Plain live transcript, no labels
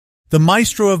The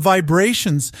Maestro of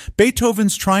Vibrations,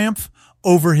 Beethoven's triumph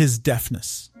over his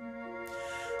deafness.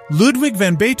 Ludwig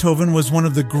van Beethoven was one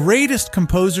of the greatest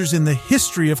composers in the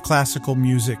history of classical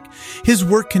music. His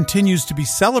work continues to be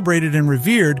celebrated and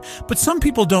revered, but some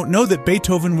people don't know that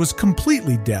Beethoven was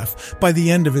completely deaf by the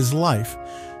end of his life.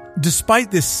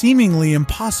 Despite this seemingly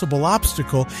impossible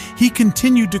obstacle, he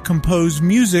continued to compose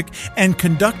music and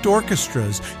conduct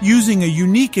orchestras using a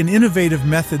unique and innovative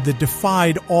method that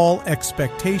defied all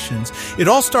expectations. It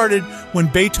all started when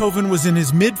Beethoven was in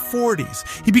his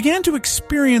mid-40s. He began to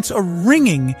experience a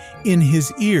ringing in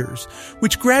his ears,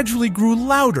 which gradually grew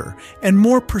louder and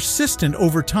more persistent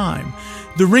over time.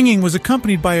 The ringing was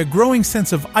accompanied by a growing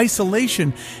sense of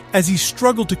isolation as he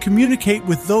struggled to communicate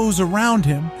with those around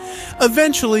him.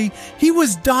 Eventually, he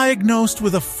was diagnosed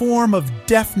with a form of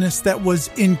deafness that was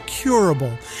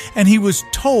incurable, and he was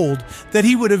told that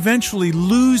he would eventually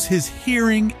lose his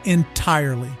hearing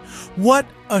entirely. What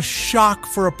a shock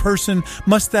for a person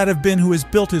must that have been who has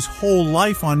built his whole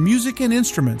life on music and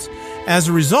instruments. As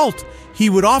a result, he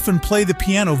would often play the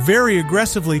piano very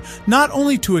aggressively, not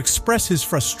only to express his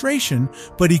frustration,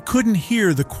 but he couldn't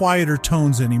hear the quieter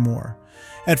tones anymore.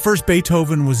 At first,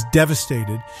 Beethoven was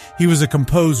devastated. He was a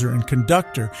composer and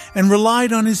conductor and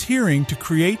relied on his hearing to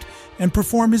create and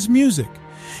perform his music.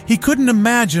 He couldn't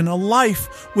imagine a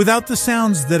life without the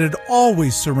sounds that had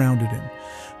always surrounded him.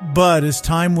 But as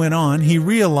time went on, he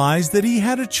realized that he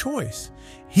had a choice.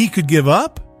 He could give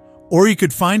up, or he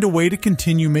could find a way to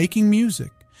continue making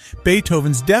music.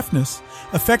 Beethoven's deafness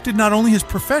affected not only his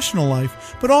professional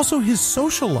life, but also his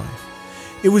social life.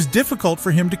 It was difficult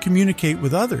for him to communicate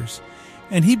with others,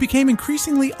 and he became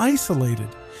increasingly isolated.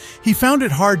 He found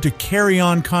it hard to carry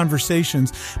on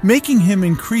conversations, making him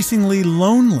increasingly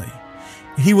lonely.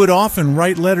 He would often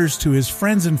write letters to his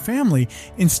friends and family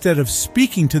instead of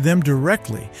speaking to them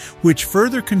directly, which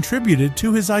further contributed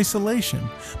to his isolation.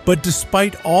 But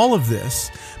despite all of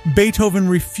this, Beethoven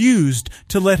refused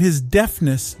to let his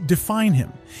deafness define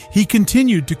him. He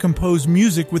continued to compose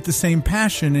music with the same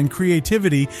passion and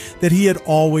creativity that he had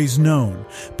always known.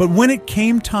 But when it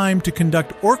came time to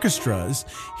conduct orchestras,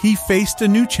 he faced a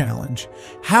new challenge.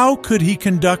 How could he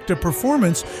conduct a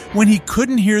performance when he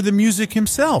couldn't hear the music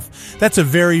himself? That's a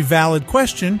very valid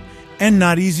question and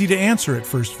not easy to answer at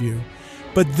first view.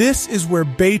 But this is where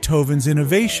Beethoven's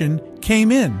innovation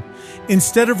came in.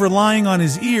 Instead of relying on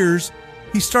his ears,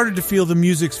 he started to feel the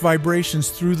music's vibrations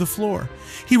through the floor.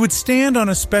 He would stand on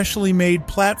a specially made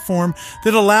platform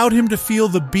that allowed him to feel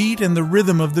the beat and the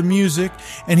rhythm of the music,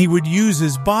 and he would use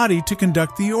his body to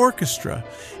conduct the orchestra.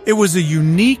 It was a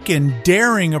unique and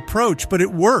daring approach, but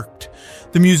it worked.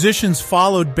 The musicians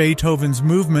followed Beethoven's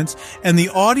movements, and the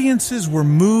audiences were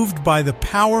moved by the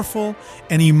powerful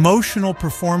and emotional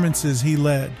performances he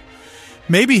led.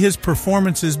 Maybe his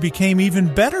performances became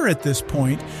even better at this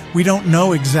point. We don't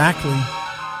know exactly.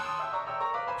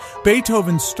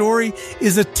 Beethoven's story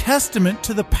is a testament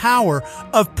to the power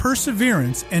of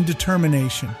perseverance and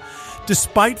determination.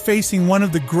 Despite facing one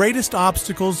of the greatest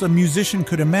obstacles a musician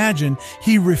could imagine,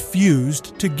 he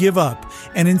refused to give up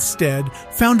and instead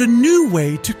found a new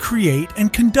way to create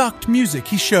and conduct music.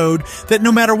 He showed that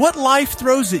no matter what life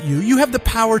throws at you, you have the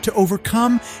power to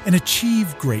overcome and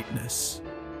achieve greatness.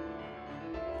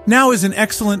 Now is an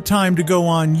excellent time to go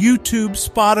on YouTube,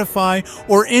 Spotify,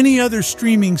 or any other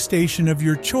streaming station of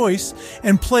your choice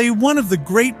and play one of the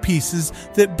great pieces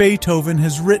that Beethoven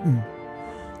has written.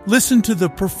 Listen to the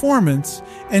performance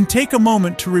and take a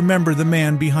moment to remember the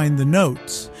man behind the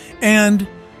notes, and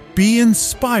be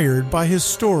inspired by his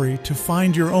story to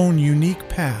find your own unique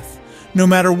path, no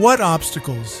matter what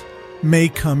obstacles may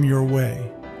come your way.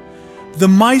 The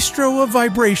Maestro of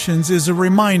Vibrations is a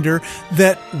reminder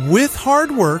that with hard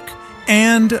work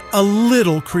and a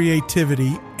little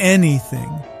creativity, anything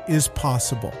is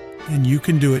possible, and you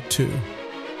can do it too.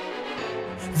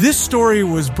 This story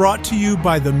was brought to you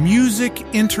by the Music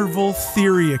Interval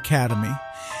Theory Academy.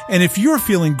 And if you're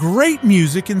feeling great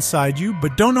music inside you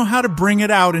but don't know how to bring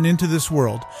it out and into this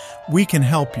world, we can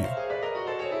help you.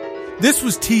 This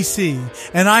was TC,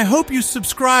 and I hope you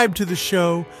subscribe to the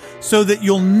show so that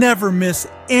you'll never miss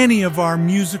any of our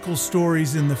musical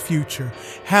stories in the future.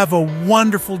 Have a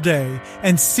wonderful day,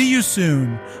 and see you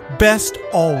soon. Best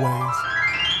always.